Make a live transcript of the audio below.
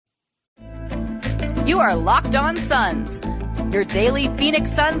You are Locked On Suns, your daily Phoenix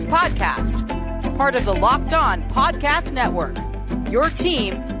Suns podcast. Part of the Locked On Podcast Network, your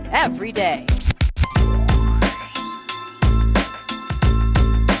team every day.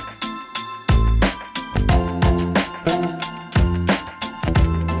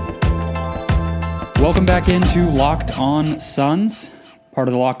 Welcome back into Locked On Suns, part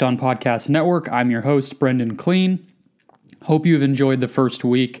of the Locked On Podcast Network. I'm your host, Brendan Clean. Hope you've enjoyed the first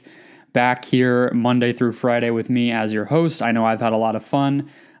week back here Monday through Friday with me as your host. I know I've had a lot of fun,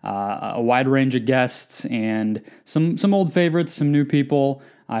 a wide range of guests, and some old favorites, some new people.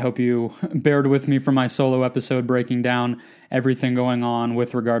 I hope you bared with me for my solo episode breaking down everything going on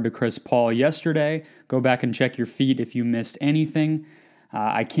with regard to Chris Paul yesterday. Go back and check your feed if you missed anything.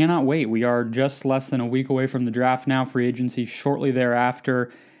 I cannot wait. We are just less than a week away from the draft now, free agency shortly thereafter,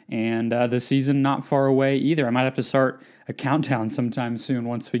 and the season not far away either. I might have to start a countdown sometime soon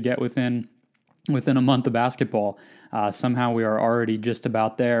once we get within a month of basketball. Somehow we are already just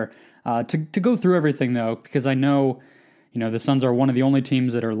about there. To go through everything, though, because I know the Suns are one of the only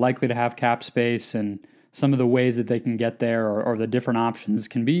teams that are likely to have cap space, and some of the ways that they can get there or the different options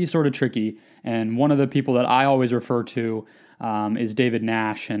can be sort of tricky. And one of the people that I always refer to is David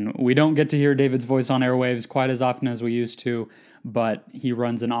Nash. And we don't get to hear David's voice on airwaves quite as often as we used to, but he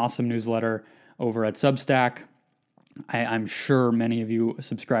runs an awesome newsletter over at Substack. I'm sure many of you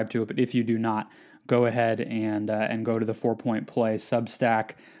subscribe to it, but if you do not, go ahead and go to the 4-Point Play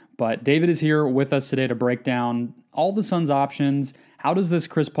Substack. But David is here with us today to break down all the Suns' options. How does this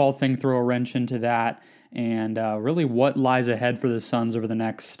Chris Paul thing throw a wrench into that? And really what lies ahead for the Suns over the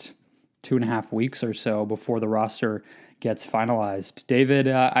next 2.5 weeks or so before the roster gets finalized. David,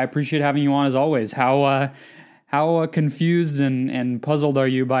 I appreciate having you on as always. How confused and puzzled are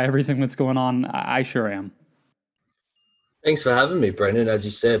you by everything that's going on? I sure am. Thanks for having me, Brendan. As you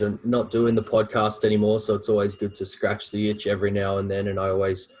said, I'm not doing the podcast anymore, so it's always good to scratch the itch every now and then, and I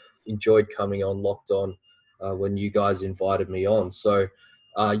always enjoyed coming on Locked On when you guys invited me on. So,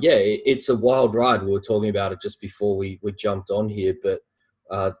 it's a wild ride. We were talking about it just before we jumped on here, but,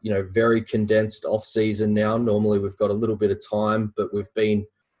 very condensed off-season now. Normally we've got a little bit of time, but we've been,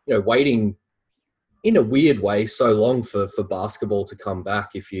 waiting in a weird way so long for basketball to come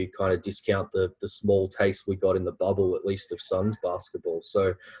back, if you kind of discount the small taste we got in the bubble, at least of Suns basketball.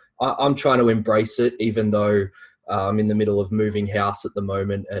 So I'm trying to embrace it, even though I'm in the middle of moving house at the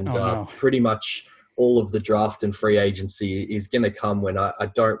moment, and pretty much all of the draft and free agency is going to come when I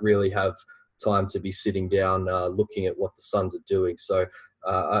don't really have time to be sitting down looking at what the Suns are doing. So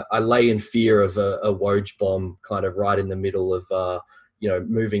I lay in fear of a Woj bomb kind of right in the middle of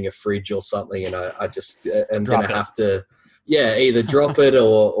moving a fridge or something, and I just am going to have to, either drop it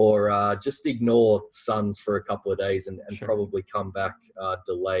or just ignore Suns for a couple of days and Sure. probably come back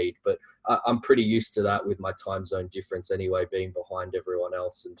delayed. But I'm pretty used to that with my time zone difference anyway, being behind everyone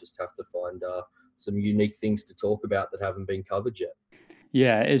else, and just have to find some unique things to talk about that haven't been covered yet.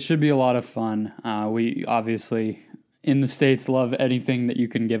 Yeah, it should be a lot of fun. We obviously in the States love anything that you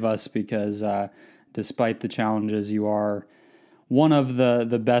can give us because despite the challenges, you are one of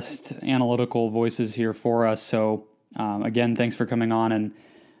the best analytical voices here for us. So again, thanks for coming on, and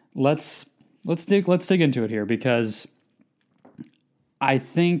let's dig into it here, because I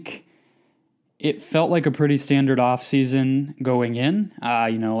think it felt like a pretty standard offseason going in.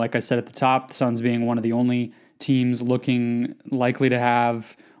 Like I said at the top, the Suns being one of the only teams looking likely to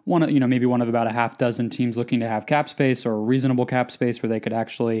have maybe one of about a half dozen teams looking to have cap space, or reasonable cap space where they could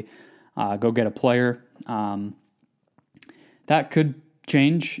actually go get a player. That could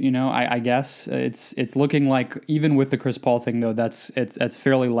change, I guess. It's looking like, even with the Chris Paul thing, though, that's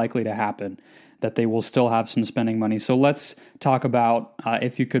fairly likely to happen, that they will still have some spending money. So let's talk about,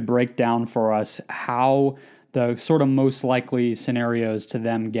 if you could break down for us how the sort of most likely scenarios to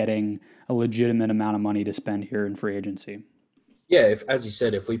them getting a legitimate amount of money to spend here in free agency. Yeah, as you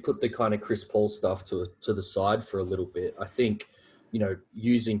said, if we put the kind of Chris Paul stuff to the side for a little bit, I think,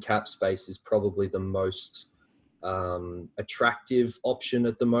 using cap space is probably the most attractive option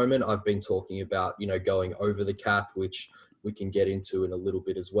at the moment. I've been talking about, going over the cap, which we can get into in a little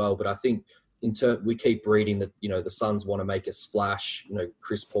bit as well. But I think we keep reading that, the Suns want to make a splash,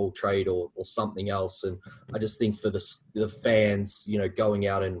 Chris Paul trade or something else. And I just think for the fans, going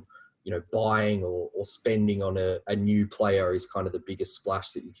out and, buying or spending on a new player is kind of the biggest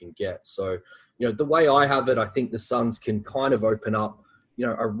splash that you can get. So, the way I have it, I think the Suns can kind of open up,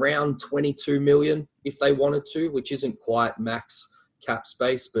 around 22 million if they wanted to, which isn't quite max cap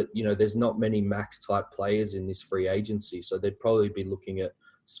space, but, there's not many max type players in this free agency. So they'd probably be looking at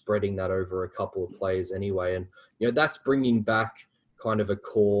spreading that over a couple of players anyway. And, that's bringing back kind of a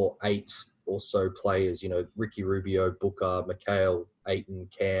core 8 also players, Ricky Rubio, Booker, Mikhail, Ayton,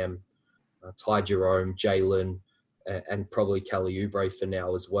 Cam, Ty Jerome, Jalen, and probably Kelly Oubre for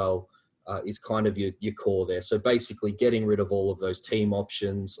now as well, is kind of your core there. So basically getting rid of all of those team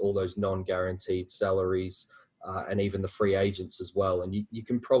options, all those non-guaranteed salaries, and even the free agents as well. And you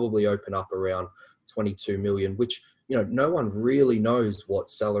can probably open up around 22 million, which, no one really knows what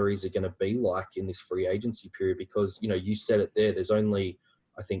salaries are going to be like in this free agency period because, you said it there, there's only,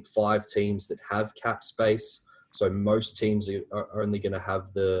 I think, 5 teams that have cap space. So most teams are only going to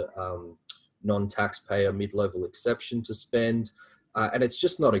have the non-taxpayer mid-level exception to spend. And it's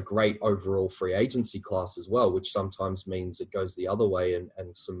just not a great overall free agency class as well, which sometimes means it goes the other way and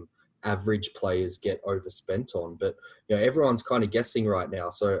some average players get overspent on. But, everyone's kind of guessing right now.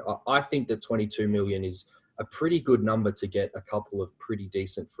 So I think that 22 million is a pretty good number to get a couple of pretty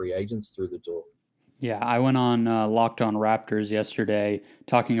decent free agents through the door. Yeah, I went on Locked On Raptors yesterday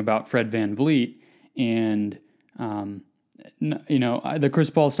talking about Fred VanVleet, and the Chris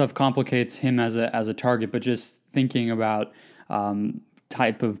Paul stuff complicates him as a target, but just thinking about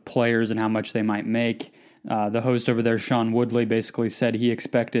type of players and how much they might make. The host over there, Sean Woodley, basically said he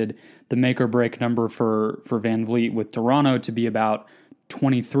expected the make or break number for VanVleet with Toronto to be about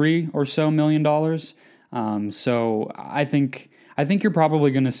 $23 or so million. So I think you're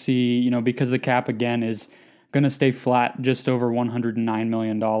probably going to see, because the cap again is going to stay flat just over $109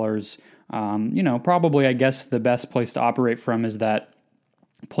 million. Probably, I guess the best place to operate from is that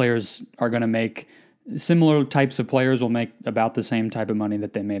players are going to make similar types of players will make about the same type of money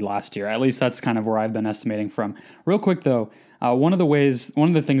that they made last year. At least that's kind of where I've been estimating from. Real quick though, one of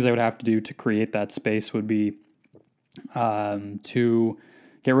the things they would have to do to create that space would be to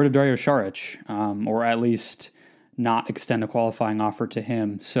get rid of Dario Saric, or at least not extend a qualifying offer to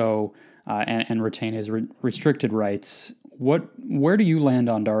him. So and retain his restricted rights. Where do you land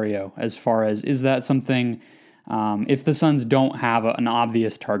on Dario as far as, is that something? If the Suns don't have an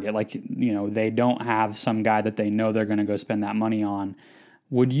obvious target, like, they don't have some guy that they know they're going to go spend that money on,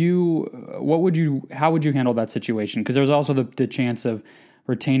 how would you handle that situation? Because there's also the chance of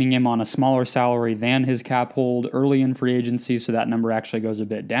retaining him on a smaller salary than his cap hold early in free agency, so that number actually goes a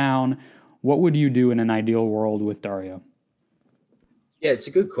bit down. What would you do in an ideal world with Dario? Yeah, it's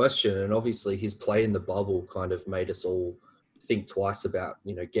a good question. And obviously his play in the bubble kind of made us all think twice about,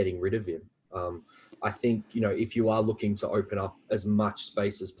 getting rid of him. I think, if you are looking to open up as much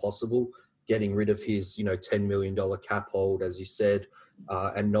space as possible, getting rid of his, $10 million cap hold, as you said,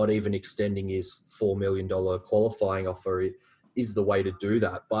 and not even extending his $4 million qualifying offer is the way to do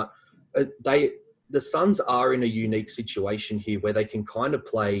that. But the Suns are in a unique situation here where they can kind of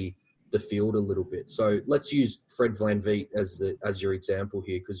play the field a little bit. So let's use Fred VanVleet as your example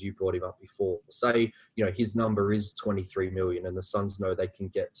here, because you brought him up before. Say, his number is 23 million and the Suns know they can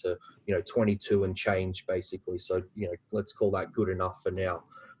get to, 22 and change basically. So, let's call that good enough for now.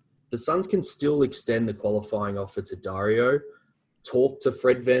 The Suns can still extend the qualifying offer to Dario, talk to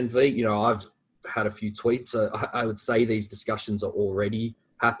Fred VanVleet. I've had a few tweets. I would say these discussions are already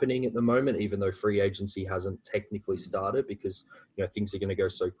happening at the moment, even though free agency hasn't technically started, because things are going to go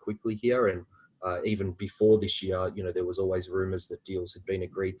so quickly here. And even before this year, there was always rumors that deals had been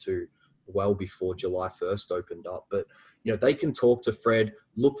agreed to well before July 1st opened up. But they can talk to Fred,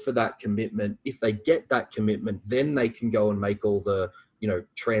 look for that commitment. If they get that commitment, then they can go and make all the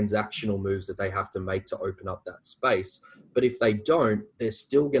transactional moves that they have to make to open up that space. But if they don't, they're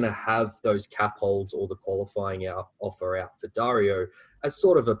still going to have those cap holds or the qualifying offer out for Dario as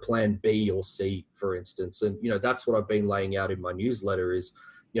sort of a plan B or C, for instance. And, that's what I've been laying out in my newsletter is,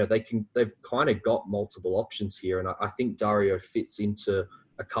 they've kind of got multiple options here. And I think Dario fits into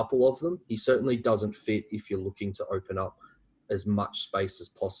a couple of them. He certainly doesn't fit if you're looking to open up as much space as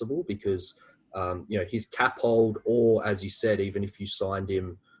possible, because his cap hold, or as you said, even if you signed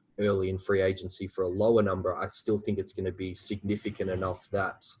him early in free agency for a lower number, I still think it's going to be significant enough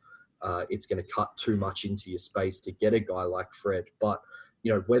that it's going to cut too much into your space to get a guy like Fred. But,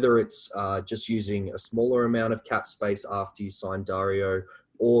 whether it's just using a smaller amount of cap space after you sign Dario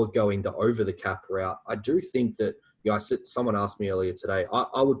or going the over the cap route, I do think that, someone asked me earlier today,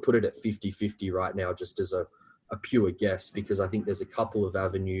 I would put it at 50-50 right now, just as a pure guess, because I think there's a couple of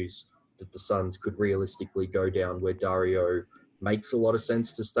avenues that the Suns could realistically go down where Dario makes a lot of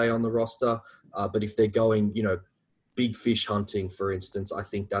sense to stay on the roster. But if they're going, big fish hunting, for instance, I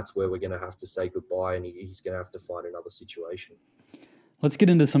think that's where we're going to have to say goodbye, and he's going to have to find another situation. Let's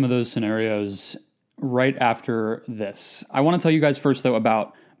get into some of those scenarios right after this. I want to tell you guys first, though,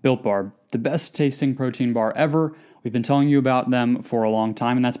 about Built Bar, the best tasting protein bar ever. We've been telling you about them for a long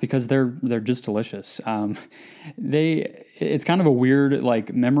time, and that's because they're just delicious. It's kind of a weird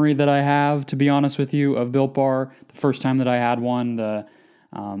like memory that I have, to be honest with you, of Built Bar. The first time that I had one,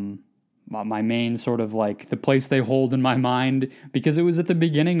 my main sort of like the place they hold in my mind, because it was at the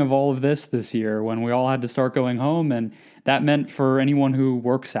beginning of all of this year when we all had to start going home, and that meant for anyone who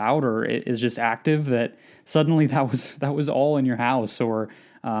works out or is just active that suddenly that was all in your house or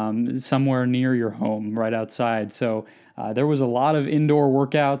somewhere near your home right outside. So there was a lot of indoor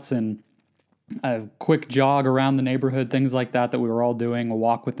workouts and a quick jog around the neighborhood, things like that we were all doing, a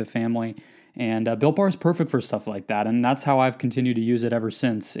walk with the family. And Built Bar is perfect for stuff like that. And that's how I've continued to use it ever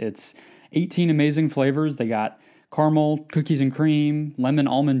since. It's 18 amazing flavors. They got caramel, cookies and cream, lemon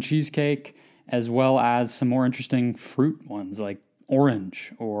almond cheesecake, as well as some more interesting fruit ones like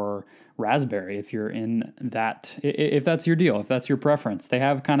orange or raspberry if you're in that, if that's your deal, if that's your preference. They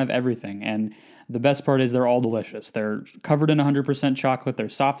have kind of everything. And the best part is they're all delicious. They're covered in 100% chocolate. They're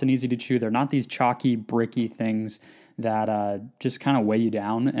soft and easy to chew. They're not these chalky, bricky things that just kind of weigh you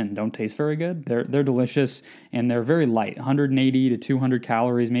down and don't taste very good. They're delicious, and they're very light, 180 to 200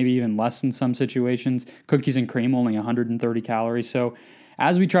 calories, maybe even less in some situations. Cookies and cream, only 130 calories. So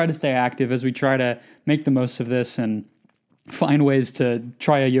as we try to stay active, as we try to make the most of this and find ways to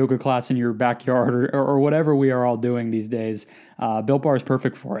try a yoga class in your backyard or whatever we are all doing these days, Built Bar is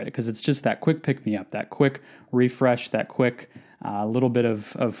perfect for it because it's just that quick pick-me-up, that quick refresh, that quick little bit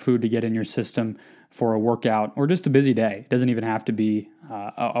of food to get in your system for a workout or just a busy day. It doesn't even have to be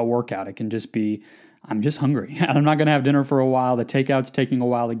a workout. It can just be, I'm just hungry and I'm not going to have dinner for a while. The takeout's taking a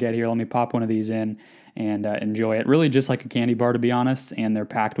while to get here. Let me pop one of these in and enjoy it. Really just like a candy bar, to be honest, and they're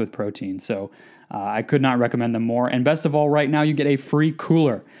packed with protein. So I could not recommend them more. And best of all, right now you get a free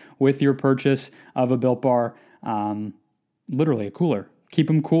cooler with your purchase of a Built Bar. Literally a cooler. Keep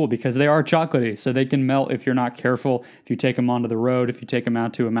them cool because they are chocolatey, so they can melt if you're not careful. If you take them onto the road, if you take them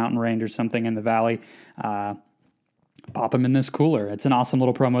out to a mountain range or something in the valley, pop them in this cooler. It's an awesome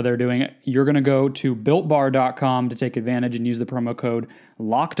little promo they're doing. You're going to go to BuiltBar.com to take advantage and use the promo code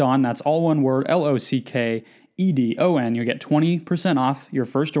LOCKEDON. That's all one word, LOCKEDON. You'll get 20% off your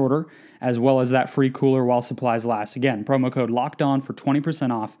first order, as well as that free cooler while supplies last. Again, promo code LOCKEDON for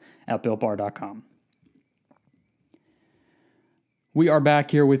 20% off at BuiltBar.com. We are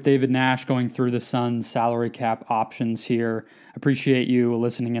back here with David Nash going through the Suns salary cap options here. Appreciate you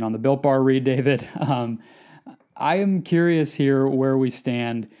listening in on the Built Bar read, David. I am curious here where we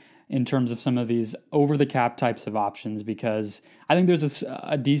stand in terms of some of these over-the-cap types of options, because I think there's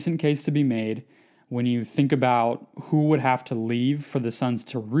a decent case to be made when you think about who would have to leave for the Suns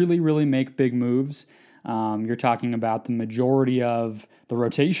to really, really make big moves. You're talking about the majority of the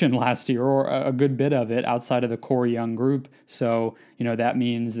rotation last year, or a good bit of it, outside of the core young group. So, that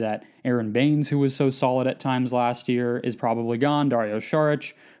means that Aaron Baines, who was so solid at times last year, is probably gone. Dario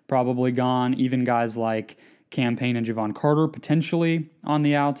Saric, probably gone. Even guys like Cam Payne and Javon Carter, potentially on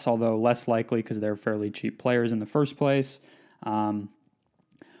the outs, although less likely because they're fairly cheap players in the first place.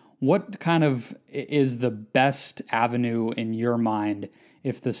 What kind of is the best avenue in your mind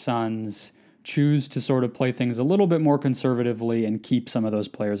if the Suns choose to sort of play things a little bit more conservatively and keep some of those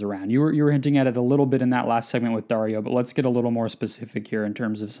players around? You were hinting at it a little bit in that last segment with Dario, but let's get a little more specific here in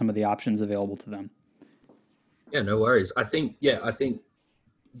terms of some of the options available to them. Yeah, no worries. I think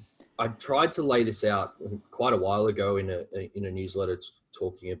I tried to lay this out quite a while ago in a newsletter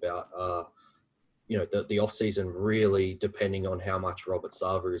talking about the offseason really depending on how much Robert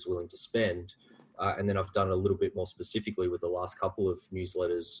Sava is willing to spend. And then I've done a little bit more specifically with the last couple of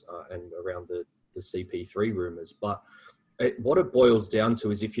newsletters and around the CP3 rumors. But what it boils down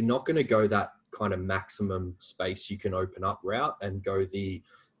to is if you're not going to go that kind of maximum space you can open up route and go the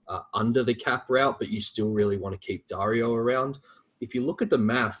under the cap route, but you still really want to keep Dario around. If you look at the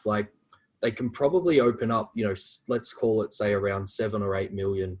math, like they can probably open up, let's call it say around 7 or 8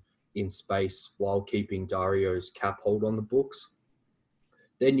 million in space while keeping Dario's cap hold on the books.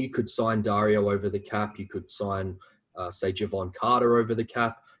 Then you could sign Dario over the cap. You could sign, say, Javon Carter over the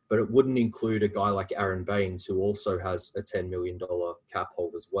cap, but it wouldn't include a guy like Aaron Baines, who also has a $10 million cap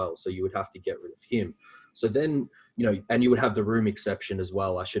hold as well. So you would have to get rid of him. So then, and you would have the room exception as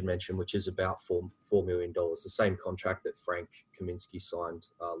well, I should mention, which is about $4 million, the same contract that Frank Kaminsky signed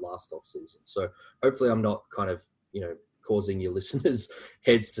last offseason. So hopefully I'm not kind of, causing your listeners'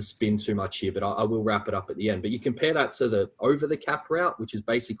 heads to spin too much here, but I will wrap it up at the end. But you compare that to the over the cap route, which is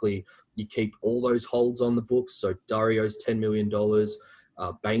basically you keep all those holds on the books. So Dario's $10 million,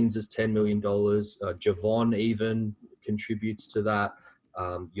 Baines is $10 million, Javon even contributes to that.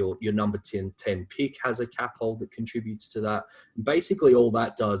 Your number 10 pick has a cap hold that contributes to that. Basically, all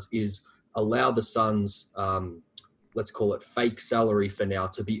that does is allow the Suns, let's call it fake salary for now,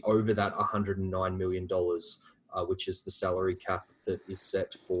 to be over that $109 million, which is the salary cap that is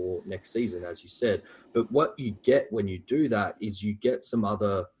set for next season, as you said. But what you get when you do that is you get some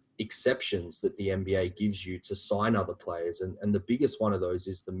other exceptions that the NBA gives you to sign other players. And the biggest one of those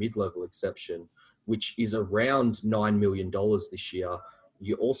is the mid-level exception, which is around $9 million this year.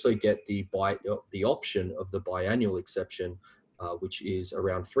 You also get the option of the biannual exception, which is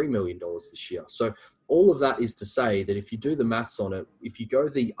around $3 million this year. So all of that is to say that if you do the maths on it, if you go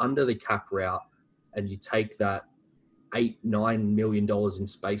the under the cap route and you take that $8-9 million in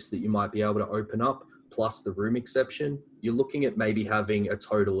space that you might be able to open up, plus the room exception, you're looking at maybe having a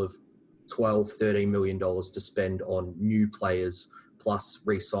total of $12-13 million to spend on new players, plus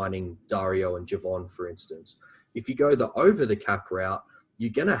re-signing Dario and Javon, for instance. If you go the over the cap route,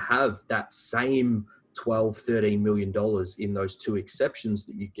 you're going to have that same $12-13 million in those two exceptions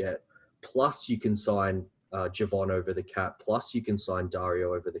that you get, plus you can sign Javon over the cap, plus you can sign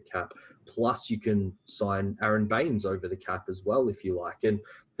Dario over the cap, plus you can sign Aaron Baines over the cap as well, if you like. And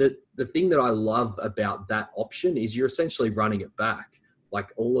the thing that I love about that option is you're essentially running it back.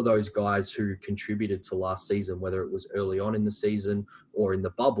 Like all of those guys who contributed to last season, whether it was early on in the season or in the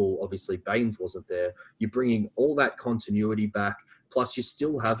bubble, obviously Baines wasn't there. You're bringing all that continuity back, plus you're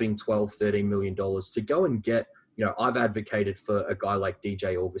still having $12-13 million to go and get. I've advocated for a guy like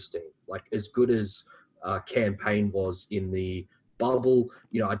DJ Augustine, like as good as campaign was in the bubble.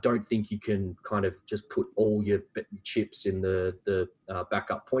 I don't think you can kind of just put all your chips in the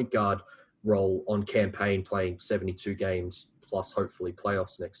backup point guard role on campaign, playing 72 games plus hopefully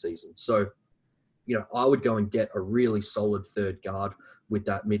playoffs next season. So, I would go and get a really solid third guard with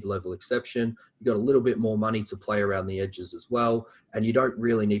that mid-level exception. You got a little bit more money to play around the edges as well. And you don't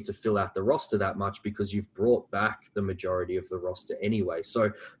really need to fill out the roster that much because you've brought back the majority of the roster anyway.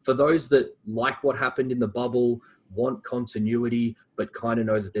 So for those that like what happened in the bubble, want continuity, but kind of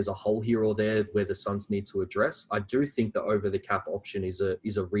know that there's a hole here or there where the Suns need to address, I do think the over the cap option is a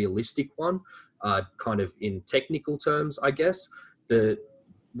realistic one, kind of in technical terms, I guess.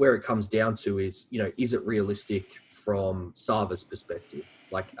 Where it comes down to is, is it realistic from Sava's perspective?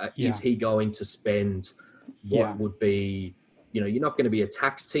 Like, is he going to spend what would be, you're not going to be a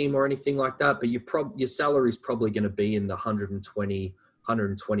tax team or anything like that, but your salary is probably going to be in the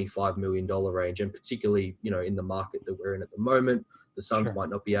 $125 million range. And particularly, in the market that we're in at the moment, the Suns might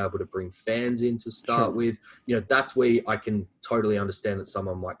not be able to bring fans in to start with. That's where I can totally understand that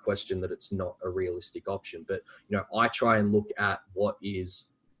someone might question that it's not a realistic option. But, I try and look at what is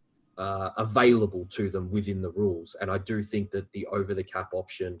available to them within the rules. And I do think that the over the cap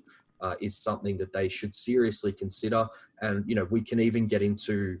option is something that they should seriously consider. And, we can even get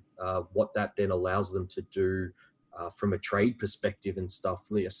into what that then allows them to do from a trade perspective and stuff.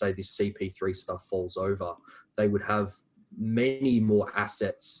 Say this CP3 stuff falls over, they would have many more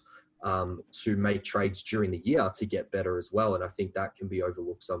assets to make trades during the year to get better as well. And I think that can be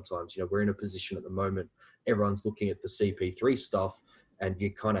overlooked sometimes. We're in a position at the moment, everyone's looking at the CP3 stuff, and you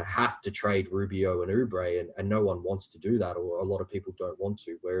kind of have to trade Rubio and Oubre, and no one wants to do that, or a lot of people don't want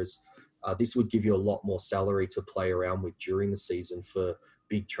to. Whereas this would give you a lot more salary to play around with during the season for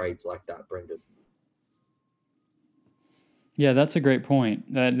big trades like that, Brendan. Yeah, that's a great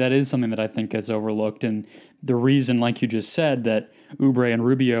point. That is something that I think gets overlooked. And the reason, like you just said, that Oubre and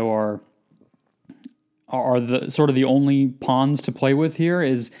Rubio are the sort of the only pawns to play with here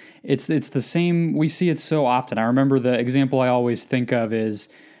is it's the same. We see it so often. I remember the example I always think of is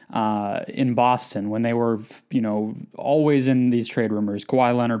in Boston when they were, always in these trade rumors,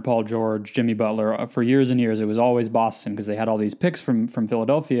 Kawhi Leonard, Paul George, Jimmy Butler, for years and years, it was always Boston because they had all these picks from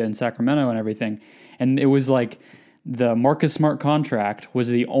Philadelphia and Sacramento and everything. And it was like the Marcus Smart contract was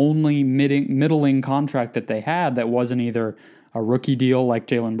the only middling contract that they had that wasn't either a rookie deal like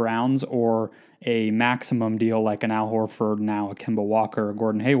Jaylen Brown's or a maximum deal like an Al Horford, now a Kemba Walker, or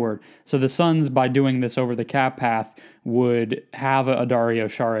Gordon Hayward. So the Suns, by doing this over the cap path, would have a Dario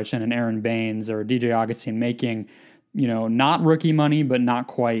Saric and an Aaron Baines or a DJ Augustine making, not rookie money, but not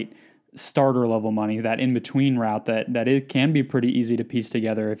quite starter level money, that in-between route that it can be pretty easy to piece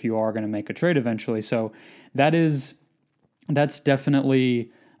together if you are going to make a trade eventually. So that's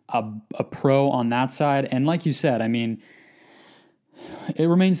definitely a pro on that side. And like you said, I mean, it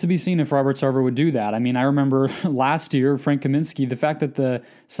remains to be seen if Robert Sarver would do that. I mean, I remember last year, Frank Kaminsky, the fact that the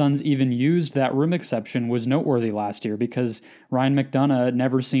Suns even used that rim exception was noteworthy last year because Ryan McDonough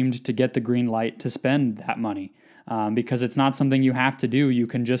never seemed to get the green light to spend that money. because it's not something you have to do. You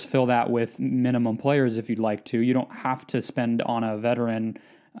can just fill that with minimum players if you'd like to. You don't have to spend on a veteran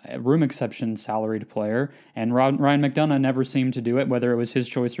room exception salaried player. And Ryan McDonough never seemed to do it, whether it was his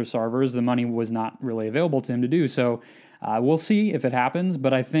choice or Sarver's. The money was not really available to him to do. So we'll see if it happens.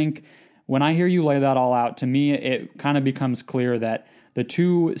 But I think when I hear you lay that all out, to me, it kind of becomes clear that the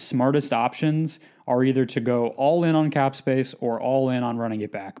two smartest options are either to go all in on cap space or all in on running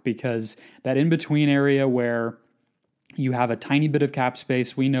it back, because that in-between area where you have a tiny bit of cap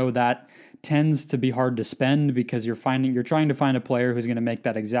space, we know that tends to be hard to spend because you're trying to find a player who's going to make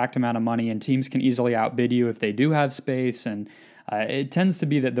that exact amount of money, and teams can easily outbid you if they do have space. And it tends to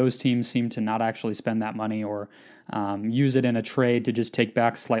be that those teams seem to not actually spend that money or use it in a trade to just take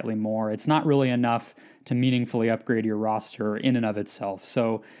back slightly more. It's not really enough to meaningfully upgrade your roster in and of itself.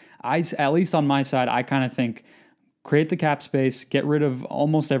 So at least on my side, I kind of think create the cap space, get rid of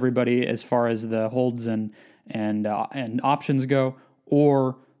almost everybody as far as the holds and options go,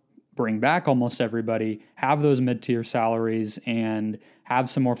 or bring back almost everybody, have those mid-tier salaries, and have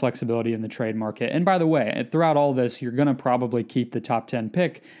some more flexibility in the trade market. And by the way, throughout all this, you're going to probably keep the top 10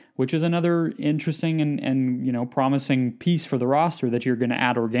 pick, which is another interesting and promising piece for the roster that you're going to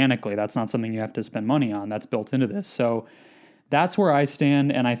add organically. That's not something you have to spend money on. That's built into this. So that's where I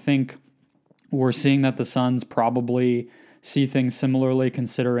stand, and I think we're seeing that the Suns probably see things similarly,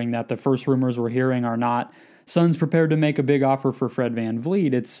 considering that the first rumors we're hearing are not Suns prepared to make a big offer for Fred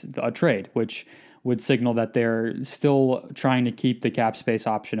VanVleet. It's a trade, which would signal that they're still trying to keep the cap space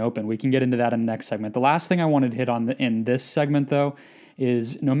option open. We can get into that in the next segment. The last thing I wanted to hit on in this segment, though,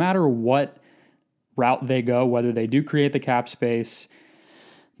 is no matter what route they go, whether they do create the cap space,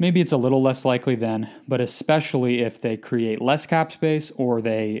 maybe it's a little less likely then, but especially if they create less cap space or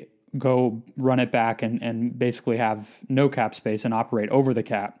they go run it back and basically have no cap space and operate over the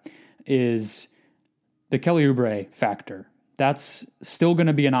cap, is the Kelly Oubre factor. That's still going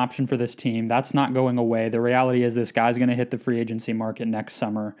to be an option for this team. That's not going away. The reality is this guy's going to hit the free agency market next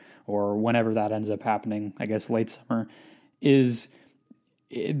summer or whenever that ends up happening, I guess late summer, is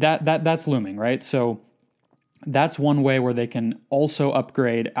that's looming, right? So that's one way where they can also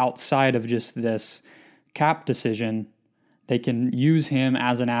upgrade outside of just this cap decision. They can use him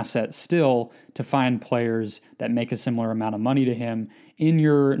as an asset still to find players that make a similar amount of money to him. In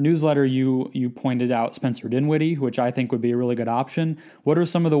your newsletter, you pointed out Spencer Dinwiddie, which I think would be a really good option. What are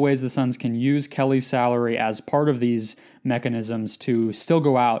some of the ways the Suns can use Kelly's salary as part of these mechanisms to still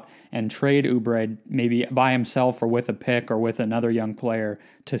go out and trade Oubre, maybe by himself or with a pick or with another young player,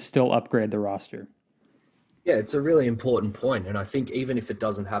 to still upgrade the roster? Yeah, it's a really important point. And I think even if it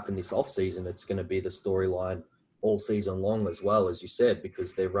doesn't happen this offseason, it's going to be the storyline all season long as well, as you said,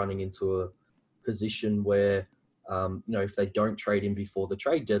 because they're running into a position where, if they don't trade him before the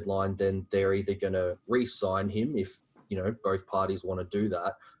trade deadline, then they're either going to re-sign him if, both parties want to do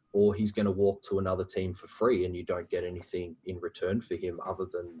that, or he's going to walk to another team for free and you don't get anything in return for him other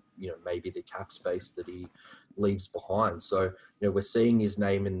than, maybe the cap space that he leaves behind. So, we're seeing his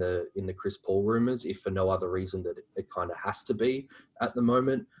name in the Chris Paul rumors, if for no other reason that it kind of has to be at the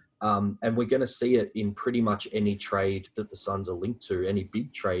moment. And we're going to see it in pretty much any trade that the Suns are linked to, any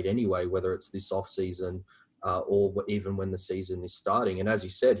big trade anyway, whether it's this offseason or even when the season is starting. And as you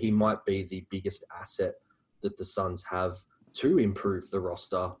said, he might be the biggest asset that the Suns have to improve the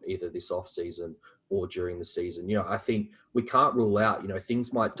roster either this offseason or during the season. I think we can't rule out,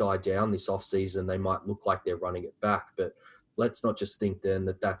 things might die down this offseason. They might look like they're running it back, but let's not just think then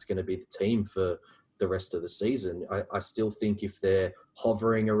that that's going to be the team for the rest of the season. I still think if they're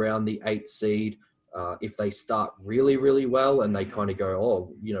hovering around the 8th seed, if they start really, really well and they kind of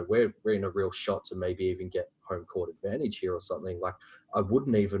go, we're in a real shot to maybe even get home court advantage here or something, like I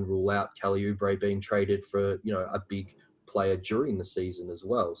wouldn't even rule out Kelly Oubre being traded for, a big player during the season as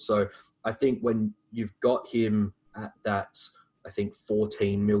well. So I think when you've got him at that, I think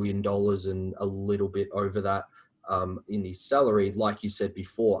 $14 million and a little bit over that in his salary, like you said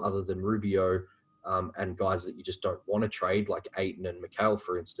before, other than Rubio, and guys that you just don't want to trade, like Ayton and McHale,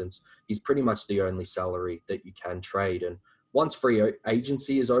 for instance, he's pretty much the only salary that you can trade. And once free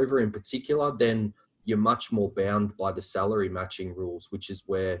agency is over in particular, then you're much more bound by the salary matching rules, which is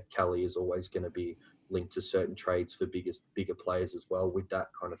where Kelly is always going to be linked to certain trades for bigger players as well with that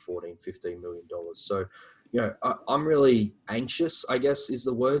kind of $14-15 million. So, I'm really anxious, I guess is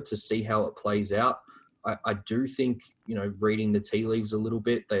the word, to see how it plays out. I do think, reading the tea leaves a little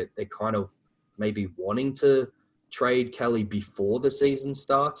bit, they're kind of maybe wanting to trade Kelly before the season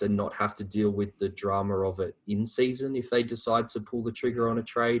starts and not have to deal with the drama of it in season if they decide to pull the trigger on a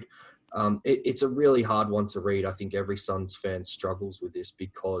trade. It's a really hard one to read. I think every Suns fan struggles with this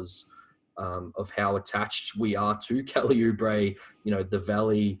because, of how attached we are to Kelly Oubre. The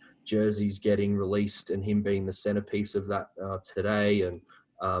Valley jerseys getting released and him being the centerpiece of that today, and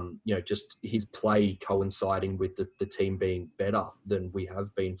just his play coinciding with the team being better than we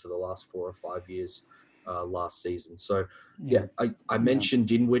have been for the last 4 or 5 years last season. So, I mentioned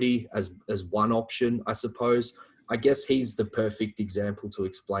Dinwiddie as one option, I suppose. I guess he's the perfect example to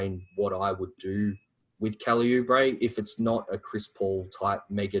explain what I would do with Kelly Oubre if it's not a Chris Paul type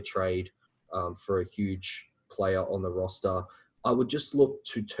mega trade for a huge player on the roster. I would just look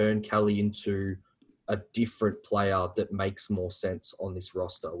to turn Kelly into a different player that makes more sense on this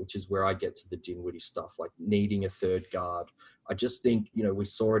roster, which is where I get to the Dinwiddie stuff, like needing a third guard. I just think, we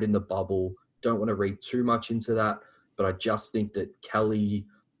saw it in the bubble. Don't want to read too much into that, but I just think that Kelly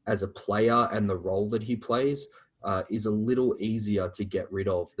as a player and the role that he plays is a little easier to get rid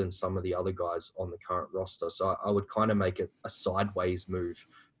of than some of the other guys on the current roster. So I would kind of make it a sideways move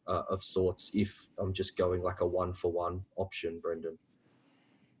of sorts if I'm just going like a 1-for-1 option, Brendan.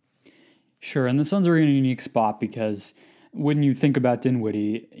 Sure, and the Suns are in a unique spot because when you think about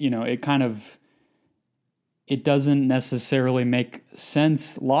Dinwiddie, it doesn't necessarily make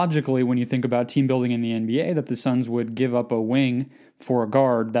sense logically when you think about team building in the NBA that the Suns would give up a wing for a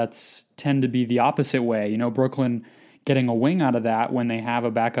guard. That's tend to be the opposite way. Brooklyn getting a wing out of that when they have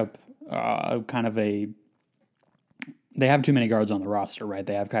a backup, they have too many guards on the roster, right?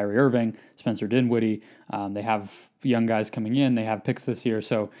 They have Kyrie Irving, Spencer Dinwiddie. They have young guys coming in. They have picks this year.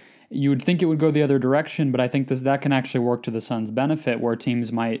 So you would think it would go the other direction, but I think that can actually work to the Suns' benefit, where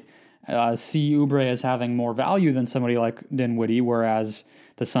teams might see Oubre as having more value than somebody like Dinwiddie, whereas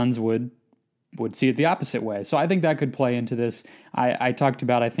the Suns would see it the opposite way. So I think that could play into this. I talked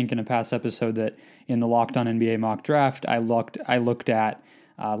about, I think in a past episode, that in the Locked On NBA mock draft, I looked at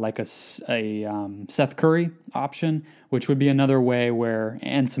like a Seth Curry option, which would be another way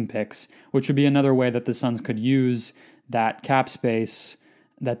and some picks, which would be another way that the Suns could use that cap space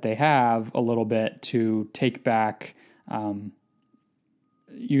that they have a little bit to take back.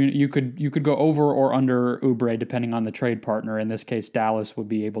 You could go over or under Oubre depending on the trade partner. In this case, Dallas would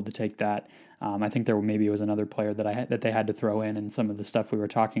be able to take that. I think maybe was another player that they had to throw in some of the stuff we were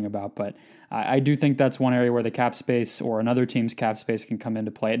talking about. But I do think that's one area where the cap space or another team's cap space can come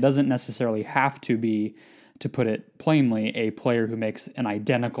into play. It doesn't necessarily have to be, to put it plainly, a player who makes an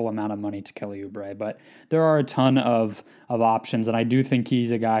identical amount of money to Kelly Oubre. But there are a ton of options, and I do think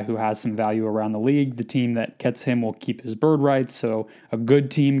he's a guy who has some value around the league. The team that gets him will keep his bird rights, so a good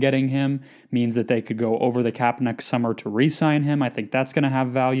team getting him means that they could go over the cap next summer to re-sign him. I think that's going to have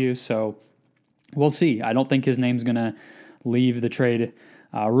value, so we'll see. I don't think his name's going to leave the trade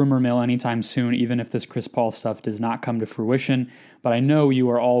rumor mill anytime soon, even if this Chris Paul stuff does not come to fruition. But I know you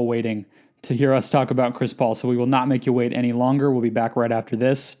are all waiting to hear us talk about Chris Paul, so we will not make you wait any longer. We'll be back right after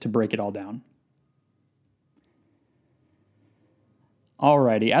this to break it all down.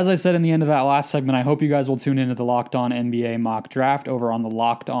 Alrighty, as I said in the end of that last segment, I hope you guys will tune into the Locked On NBA mock draft over on the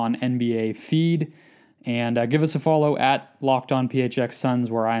Locked On NBA feed, and give us a follow at Locked On PHX Suns,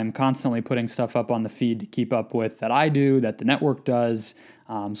 where I am constantly putting stuff up on the feed to keep up with that I do, that the network does.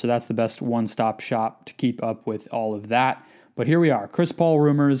 So that's the best one-stop shop to keep up with all of that. But here we are, Chris Paul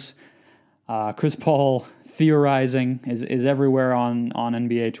rumors. Chris Paul theorizing is everywhere on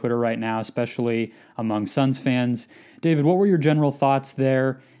NBA Twitter right now, especially among Suns fans. David, what were your general thoughts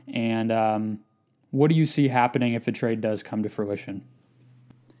there, and what do you see happening if a trade does come to fruition?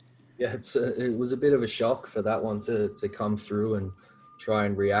 Yeah, it was a bit of a shock for that one to come through and try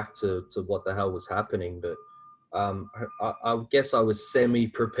and react to what the hell was happening. But I guess I was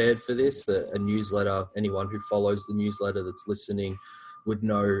semi-prepared for this. A newsletter, anyone who follows the newsletter that's listening would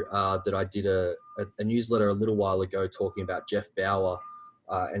know that I did a newsletter a little while ago talking about Jeff Bauer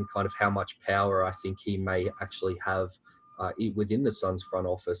and kind of how much power I think he may actually have within the Suns front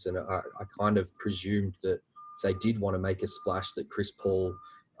office. And I kind of presumed that if they did want to make a splash, that Chris Paul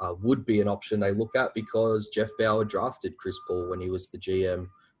would be an option they look at, because Jeff Bauer drafted Chris Paul when he was the GM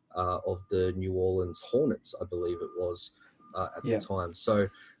of the New Orleans Hornets, I believe it was at the time. So,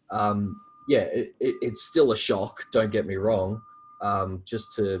 it's still a shock, don't get me wrong.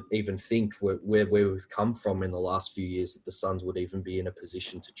 Just to even think where we've come from in the last few years, that the Suns would even be in a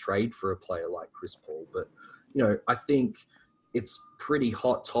position to trade for a player like Chris Paul. But, I think it's pretty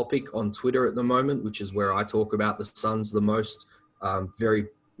hot topic on Twitter at the moment, which is where I talk about the Suns the most. Very,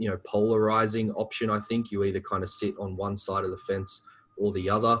 polarizing option. I think you either kind of sit on one side of the fence or the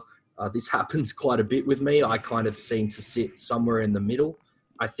other. This happens quite a bit with me. I kind of seem to sit somewhere in the middle.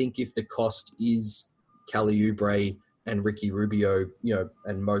 I think if the cost is Kelly Oubre and Ricky Rubio,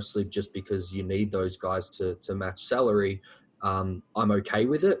 and mostly just because you need those guys to match salary, I'm okay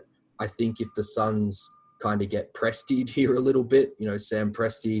with it. I think if the Suns kind of get Presti'd here a little bit, Sam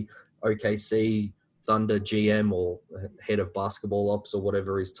Presti, OKC, Thunder GM or head of basketball ops or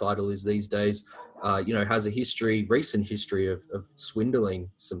whatever his title is these days, has a recent history of swindling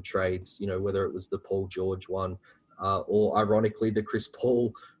some trades, whether it was the Paul George one or ironically the Chris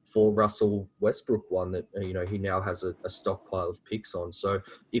Paul for Russell Westbrook one that, he now has a stockpile of picks on. So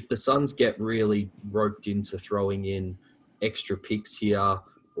if the Suns get really roped into throwing in extra picks here,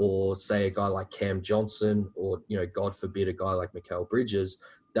 or say a guy like Cam Johnson, or, God forbid, a guy like Mikal Bridges,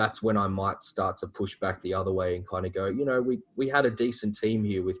 that's when I might start to push back the other way and kind of go, we had a decent team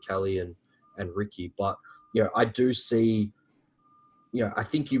here with Kelly and Ricky. But, I do see, I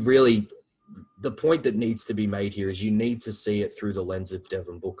think the point that needs to be made here is you need to see it through the lens of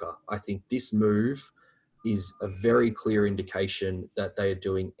Devin Booker. I think this move is a very clear indication that they are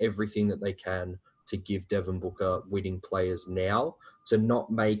doing everything that they can to give Devin Booker winning players now, to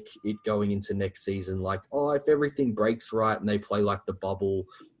not make it going into next season like, if everything breaks right and they play like the bubble,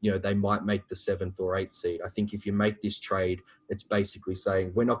 they might make the 7th or 8th seed. I think if you make this trade, it's basically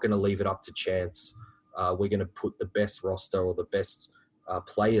saying we're not going to leave it up to chance. We're going to put the best roster or the best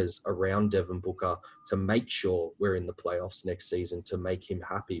players around Devin Booker to make sure we're in the playoffs next season, to make him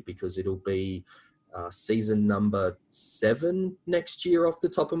happy, because it'll be season number 7 next year off the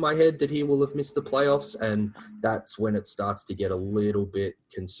top of my head that he will have missed the playoffs. And that's when it starts to get a little bit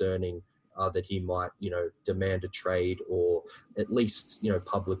concerning that he might, demand a trade or at least,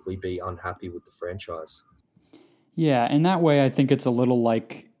 publicly be unhappy with the franchise. Yeah, in that way, I think it's a little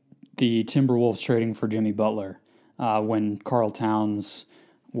like the Timberwolves trading for Jimmy Butler when Karl Towns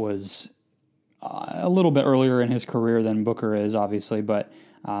was a little bit earlier in his career than Booker is, obviously, but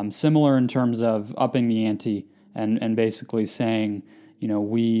similar in terms of upping the ante and basically saying,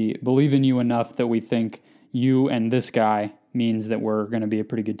 we believe in you enough that we think you and this guy means that we're going to be a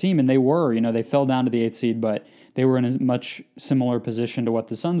pretty good team. And they were, they fell down to the 8th seed, but they were in a much similar position to what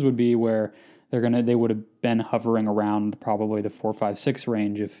the Suns would be, where they would have been hovering around probably the 4, 5, 6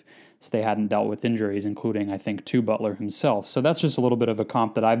 range if they hadn't dealt with injuries, including, I think, to Butler himself. So that's just a little bit of a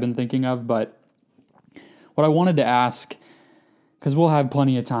comp that I've been thinking of. But what I wanted to ask, because we'll have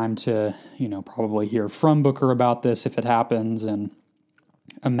plenty of time to, probably hear from Booker about this if it happens, and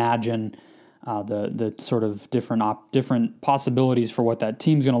imagine the sort of different possibilities for what that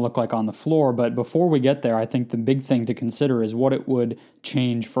team's going to look like on the floor. But before we get there, I think the big thing to consider is what it would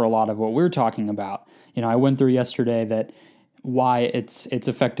change for a lot of what we're talking about. I went through yesterday that why it's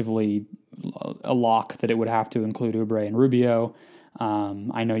effectively a lock that it would have to include Oubre and Rubio.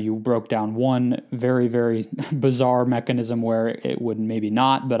 I know you broke down one very, very bizarre mechanism where it would maybe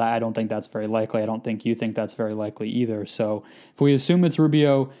not, but I don't think that's very likely. I don't think you think that's very likely either. So if we assume it's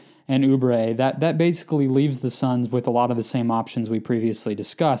Rubio and Oubre, that basically leaves the Suns with a lot of the same options we previously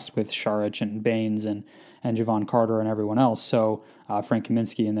discussed with Saric and Baines and Javon Carter and everyone else. So Frank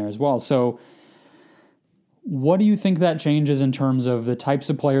Kaminsky in there as well. So what do you think that changes in terms of the types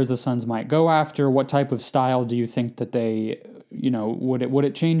of players the Suns might go after? What type of style do you think that they, would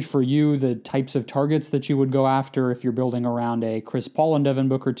it change for you the types of targets that you would go after if you're building around a Chris Paul and Devin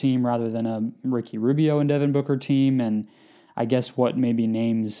Booker team rather than a Ricky Rubio and Devin Booker team? And I guess what maybe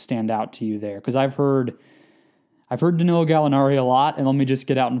names stand out to you there? Because I've heard Danilo Gallinari a lot, and let me just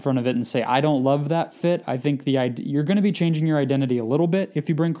get out in front of it and say I don't love that fit. I think you're going to be changing your identity a little bit if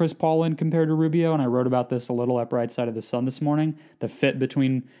you bring Chris Paul in compared to Rubio, and I wrote about this a little at Bright Side of the Sun this morning, the fit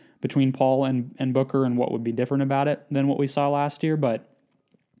between Paul and Booker and what would be different about it than what we saw last year. But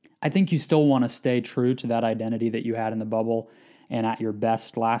I think you still want to stay true to that identity that you had in the bubble and at your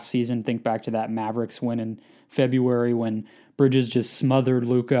best last season. Think back to that Mavericks win in February when Bridges just smothered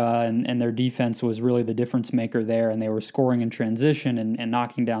Luka and their defense was really the difference maker there, and they were scoring in transition and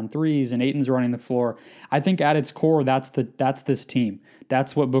knocking down threes, and Ayton's running the floor. I think at its core, that's this team.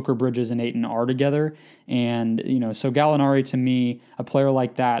 That's what Booker, Bridges, and Ayton are together. And, so Gallinari, to me, a player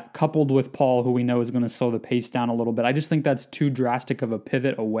like that, coupled with Paul, who we know is going to slow the pace down a little bit, I just think that's too drastic of a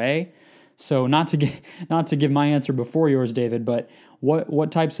pivot away. So not to give my answer before yours, David, but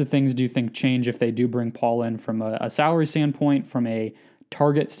what types of things do you think change if they do bring Paul in from a salary standpoint, from a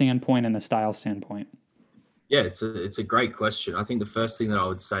target standpoint, and a style standpoint? Yeah, it's a great question. I think the first thing that I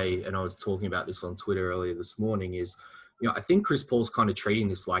would say, and I was talking about this on Twitter earlier this morning, is, I think Chris Paul's kind of treating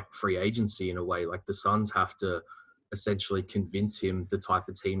this like free agency in a way. Like the Suns have to essentially convince him the type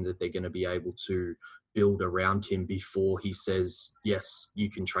of team that they're going to be able to build around him before he says, yes, you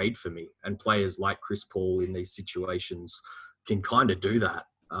can trade for me. And players like Chris Paul in these situations can kind of do that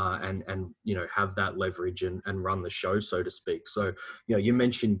and have that leverage and run the show, so to speak. So, you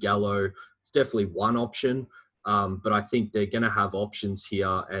mentioned Gallo. It's definitely one option. But I think they're going to have options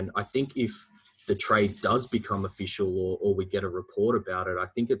here. And I think if the trade does become official or we get a report about it, I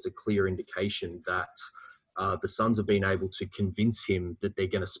think it's a clear indication that the Suns have been able to convince him that they're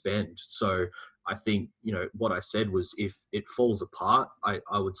going to spend. So I think, what I said was if it falls apart,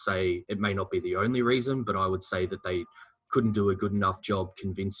 I would say it may not be the only reason, but I would say that they couldn't do a good enough job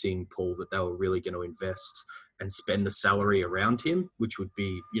convincing Paul that they were really going to invest and spend the salary around him, which would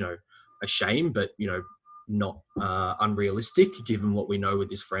be, a shame, but, not unrealistic given what we know with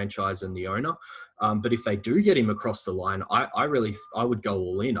this franchise and the owner. But if they do get him across the line, I would go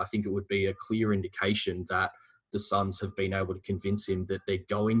all in. I think it would be a clear indication that the Suns have been able to convince him that they're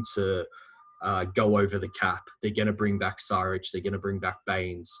going to go over the cap. They're going to bring back Saric. They're going to bring back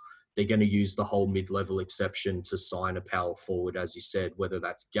Baines. They're going to use the whole mid-level exception to sign a power forward, as you said, whether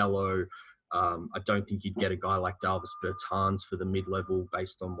that's Gallo. I don't think you'd get a guy like Davis Bertans for the mid-level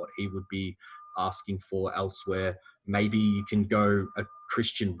based on what he would be asking for elsewhere. Maybe you can go a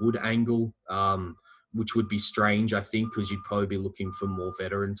Christian Wood angle, which would be strange, I think, because you'd probably be looking for more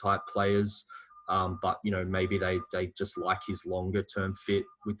veteran-type players. But, maybe they just like his longer-term fit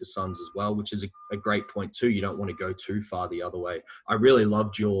with the Suns as well, which is a great point too. You don't want to go too far the other way. I really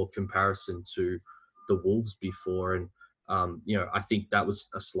loved your comparison to the Wolves before, and I think that was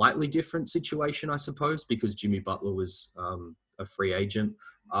a slightly different situation, I suppose, because Jimmy Butler was a free agent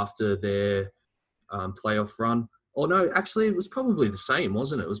after their playoff run. Or no, actually, it was probably the same,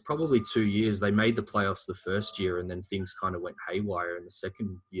 wasn't it? It was probably 2 years. They made the playoffs the first year, and then things kind of went haywire in the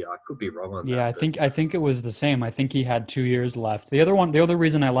second year. I could be wrong on that. Yeah, I think it was the same. I think he had 2 years left. The other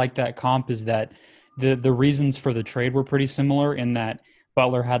reason I like that comp is that the reasons for the trade were pretty similar in that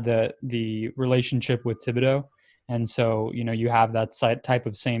Butler had the relationship with Thibodeau, and so you have that type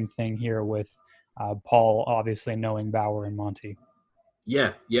of same thing here with Paul obviously knowing Bauer and Monty.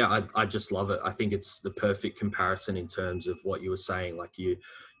 Yeah, I just love it. I think it's the perfect comparison in terms of what you were saying. Like you're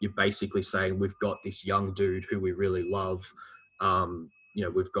basically saying we've got this young dude who we really love.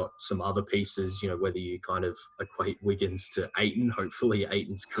 We've got some other pieces, whether you kind of equate Wiggins to Ayton. Hopefully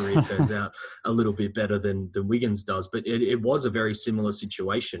Ayton's career turns out a little bit better than Wiggins does. But it was a very similar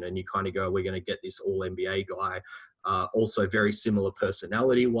situation. And you kind of go, we're going to get this all-NBA guy. Also very similar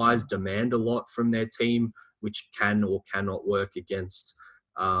personality-wise, demand a lot from their team, which can or cannot work against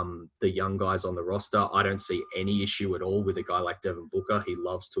the young guys on the roster. I don't see any issue at all with a guy like Devin Booker. He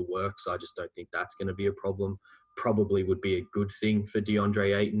loves to work, so I just don't think that's going to be a problem. Probably would be a good thing for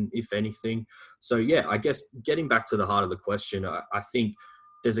DeAndre Ayton, if anything. So, yeah, I guess getting back to the heart of the question, I think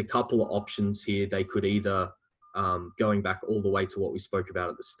there's a couple of options here. They could either, going back all the way to what we spoke about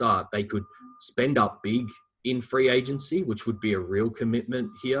at the start, they could spend up big in free agency, which would be a real commitment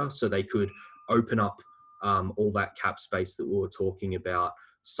here. So they could open up all that cap space that we were talking about,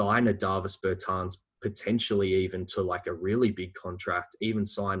 sign a Davis Bertans, potentially even to like a really big contract, even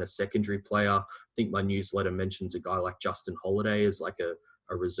sign a secondary player. I think my newsletter mentions a guy like Justin Holiday as like a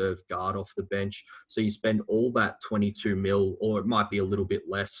reserve guard off the bench. So you spend all that 22 mil, or it might be a little bit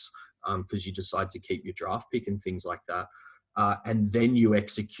less because you decide to keep your draft pick and things like that. And then you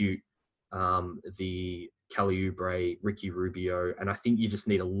execute the Kelly Oubre, Ricky Rubio, and I think you just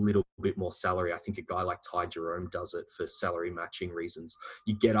need a little bit more salary. I think a guy like Ty Jerome does it for salary matching reasons.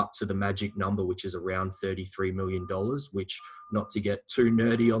 You get up to the magic number, which is around $33 million, which, not to get too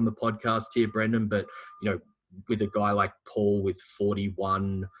nerdy on the podcast here, Brendan, but, with a guy like Paul with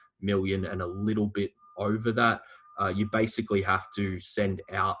 41 million and a little bit over that, you basically have to send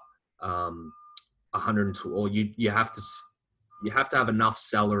out 102, or you have to have enough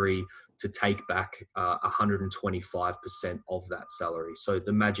salary to take back 125% of that salary. So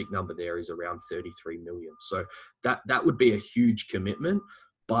the magic number there is around 33 million. So that would be a huge commitment.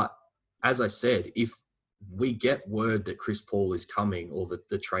 But as I said, if we get word that Chris Paul is coming or that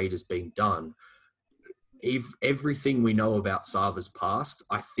the trade is being done, if everything we know about Sava's past,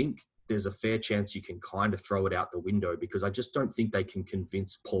 I think there's a fair chance you can kind of throw it out the window, because I just don't think they can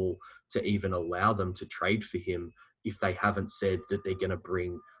convince Paul to even allow them to trade for him if they haven't said that they're going to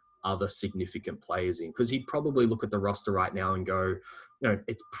bring other significant players in. Because he'd probably look at the roster right now and go,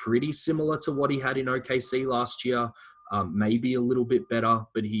 it's pretty similar to what he had in OKC last year, maybe a little bit better,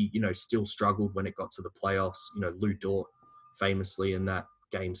 but he, still struggled when it got to the playoffs. Lou Dort famously in that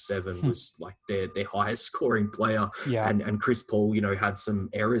Game 7 was like their highest scoring player. Yeah. And Chris Paul, had some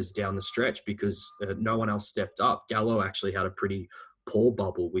errors down the stretch because no one else stepped up. Gallo actually had a pretty poor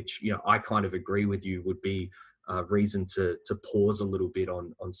bubble, which, I kind of agree with you would be reason to pause a little bit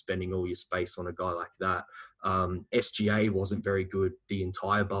on spending all your space on a guy like that. SGA wasn't very good the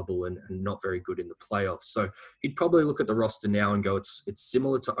entire bubble and not very good in the playoffs. So he'd probably look at the roster now and go, it's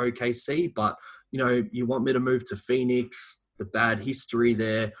similar to OKC, but you want me to move to Phoenix, the bad history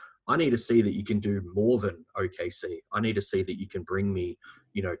there. I need to see that you can do more than OKC. I need to see that you can bring me,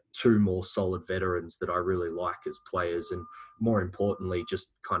 two more solid veterans that I really like as players. And more importantly,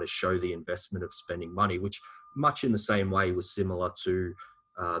 just kind of show the investment of spending money, which much in the same way was similar to,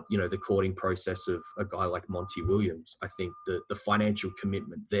 the courting process of a guy like Monty Williams. I think the financial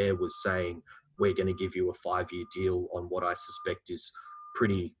commitment there was saying, we're going to give you a 5-year deal on what I suspect is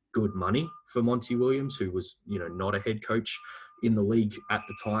pretty good money for Monty Williams, who was, not a head coach in the league at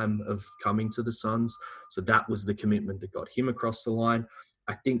the time of coming to the Suns. So that was the commitment that got him across the line.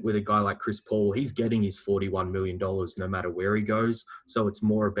 I think with a guy like Chris Paul, he's getting his $41 million no matter where he goes. So it's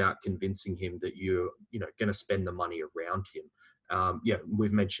more about convincing him that you're, going to spend the money around him.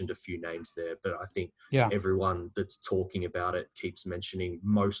 We've mentioned a few names there, but I think everyone that's talking about it keeps mentioning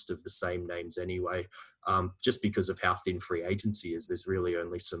most of the same names anyway, just because of how thin free agency is. There's really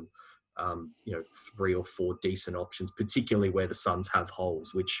only some 3 or 4 decent options, particularly where the Suns have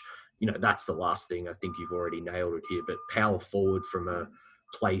holes, which, that's the last thing. I think you've already nailed it here, but power forward from a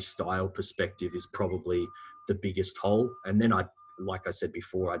play style perspective is probably the biggest hole. And then like I said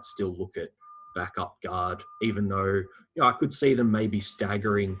before, I'd still look at backup guard, even though, I could see them maybe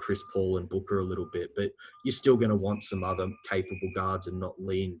staggering Chris Paul and Booker a little bit, but you're still going to want some other capable guards and not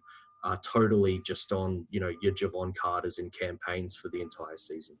lean totally just on, your Javon Carters and campaigns for the entire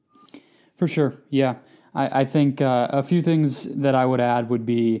season. For sure. Yeah. I think a few things that I would add would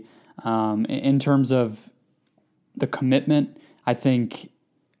be in terms of the commitment. I think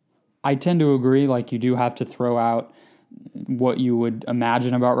I tend to agree, like you do have to throw out what you would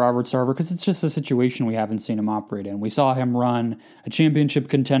imagine about Robert Sarver because it's just a situation we haven't seen him operate in. We saw him run a championship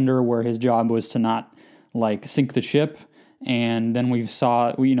contender where his job was to not sink the ship. And then we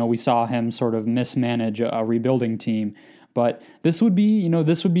saw him sort of mismanage a rebuilding team. But this would be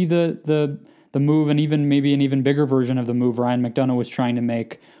the move, and even maybe an even bigger version of the move Ryan McDonough was trying to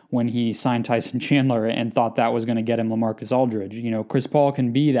make when he signed Tyson Chandler and thought that was going to get him LaMarcus Aldridge. Chris Paul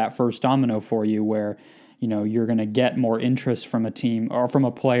can be that first domino for you where, you're going to get more interest from a team or from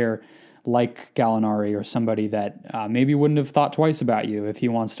a player like Gallinari or somebody that maybe wouldn't have thought twice about you if he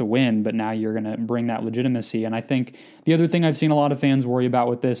wants to win, but now you're going to bring that legitimacy. And I think the other thing I've seen a lot of fans worry about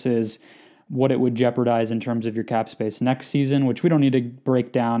with this is what it would jeopardize in terms of your cap space next season, which we don't need to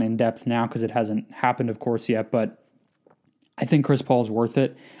break down in depth now because it hasn't happened, of course, yet. But I think Chris Paul's worth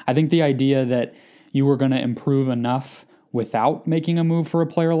it. I think the idea that you were going to improve enough without making a move for a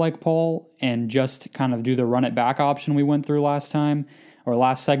player like Paul and just kind of do the run it back option we went through last time or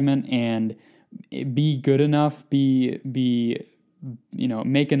last segment and be good enough, make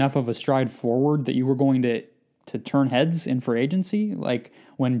enough of a stride forward that you were going to turn heads in free agency, like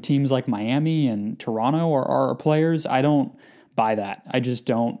when teams like Miami and Toronto are players. I don't buy that. I just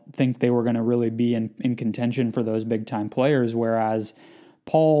don't think they were going to really be in contention for those big time players, whereas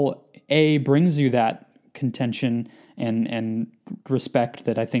Paul brings you that contention and respect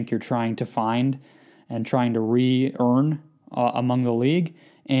that I think you're trying to find and trying to re-earn among the league.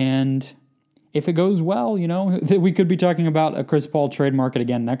 And if it goes well, we could be talking about a Chris Paul trade market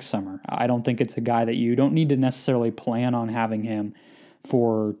again next summer. I don't think it's a guy that you don't need to necessarily plan on having him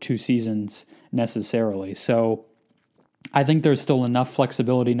for 2 seasons necessarily. So I think there's still enough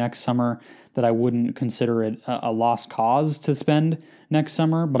flexibility next summer that I wouldn't consider it a lost cause to spend next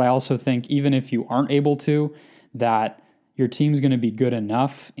summer. But I also think even if you aren't able to, that your team's going to be good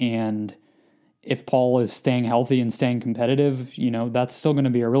enough, and if Paul is staying healthy and staying competitive, that's still going to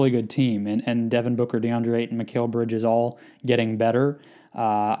be a really good team. And Devin Booker, DeAndre Ayton, Mikal Bridges all getting better.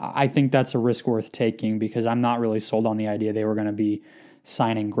 I think that's a risk worth taking because I'm not really sold on the idea they were going to be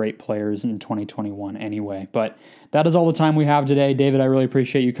signing great players in 2021 anyway. But that is all the time we have today. David, I really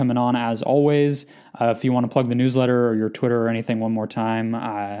appreciate you coming on as always. If you want to plug the newsletter or your Twitter or anything one more time,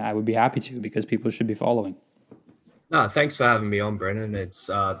 I would be happy to because people should be following. No, thanks for having me on, Brennan. It's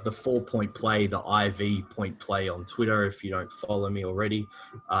the 4-point play, the IV point play on Twitter if you don't follow me already,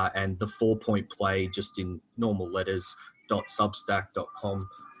 and the 4-point play just in normal letters .substack.com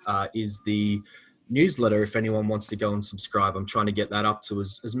is the newsletter if anyone wants to go and subscribe. I'm trying to get that up to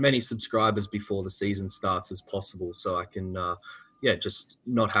as many subscribers before the season starts as possible so I can just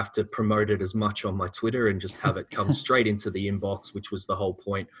not have to promote it as much on my Twitter and just have it come straight into the inbox, which was the whole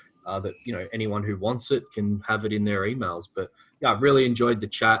point. That anyone who wants it can have it in their emails. But yeah, I really enjoyed the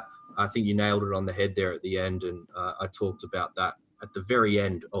chat. I think you nailed it on the head there at the end, and I talked about that at the very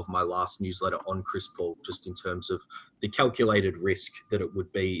end of my last newsletter on Chris Paul, just in terms of the calculated risk that it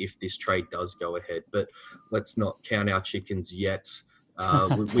would be if this trade does go ahead. But let's not count our chickens yet.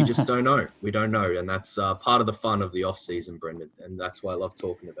 We just don't know. We don't know. And that's part of the fun of the offseason, Brendan. And that's why I love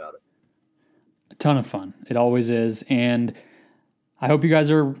talking about it. A ton of fun. It always is. And I hope you guys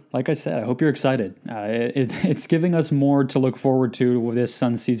are, like I said, I hope you're excited. It's giving us more to look forward to with this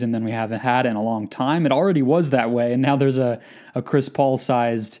Suns season than we haven't had in a long time. It already was that way, and now there's a Chris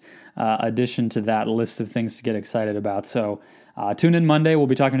Paul-sized addition to that list of things to get excited about. So tune in Monday. We'll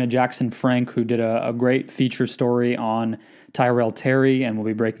be talking to Jackson Frank, who did a great feature story on Tyrell Terry, and we'll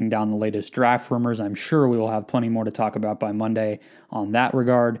be breaking down the latest draft rumors. I'm sure we will have plenty more to talk about by Monday on that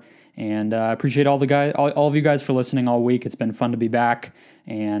regard. And I appreciate all of you guys for listening all week. It's been fun to be back,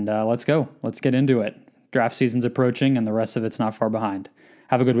 and let's go. Let's get into it. Draft season's approaching, and the rest of it's not far behind.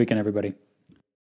 Have a good weekend, everybody.